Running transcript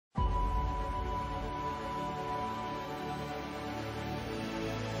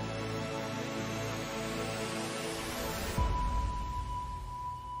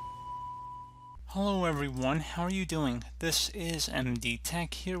Hello everyone, how are you doing? This is MD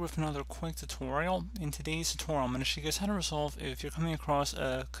Tech here with another quick tutorial. In today's tutorial, I'm going to show you guys how to resolve if you're coming across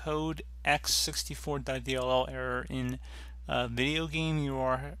a code X64.dll error in a video game you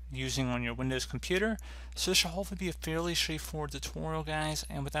are using on your Windows computer. So this should hopefully be a fairly straightforward tutorial, guys,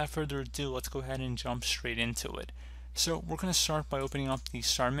 and without further ado, let's go ahead and jump straight into it. So we're going to start by opening up the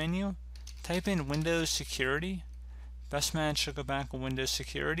Start menu, type in Windows Security. Best match should go back on Windows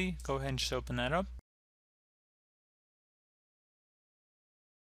Security. Go ahead and just open that up.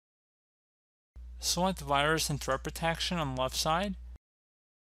 Select Virus and Threat Protection on the left side.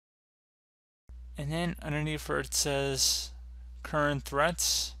 And then underneath where it says Current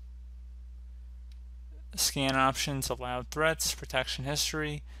Threats, Scan Options, Allowed Threats, Protection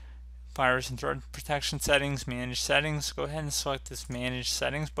History, Virus and Threat Protection Settings, Manage Settings. Go ahead and select this Manage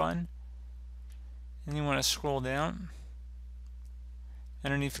Settings button. And you want to scroll down.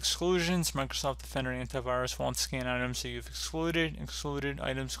 Underneath Exclusions, Microsoft Defender Antivirus won't scan items that you've excluded. Excluded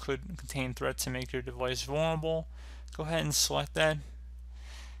items could contain threats and make your device vulnerable. Go ahead and select that.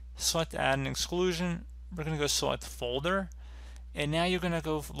 Select Add an Exclusion. We're going to go select Folder. And now you're going to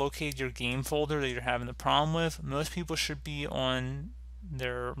go locate your game folder that you're having the problem with. Most people should be on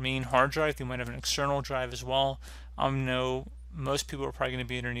their main hard drive. They might have an external drive as well. No, most people are probably going to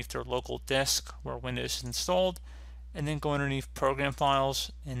be underneath their local disk where Windows is installed. And then go underneath Program Files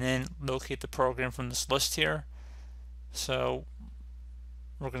and then locate the program from this list here. So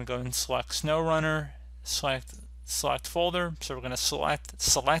we're going to go and select SnowRunner, select folder. So we're going to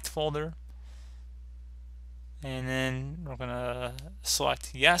select folder, and then we're going to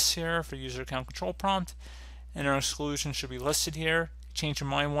select yes here for user account control prompt, and our exclusion should be listed here. Change your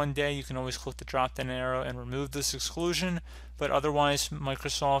mind one day, you can always click the drop down arrow and remove this exclusion, but otherwise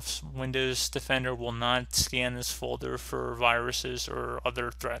Microsoft's Windows Defender will not scan this folder for viruses or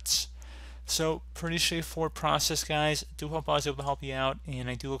other threats. So pretty straightforward process, guys. I do hope I was able to help you out, and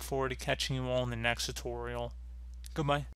I do look forward to catching you all in the next tutorial. Goodbye.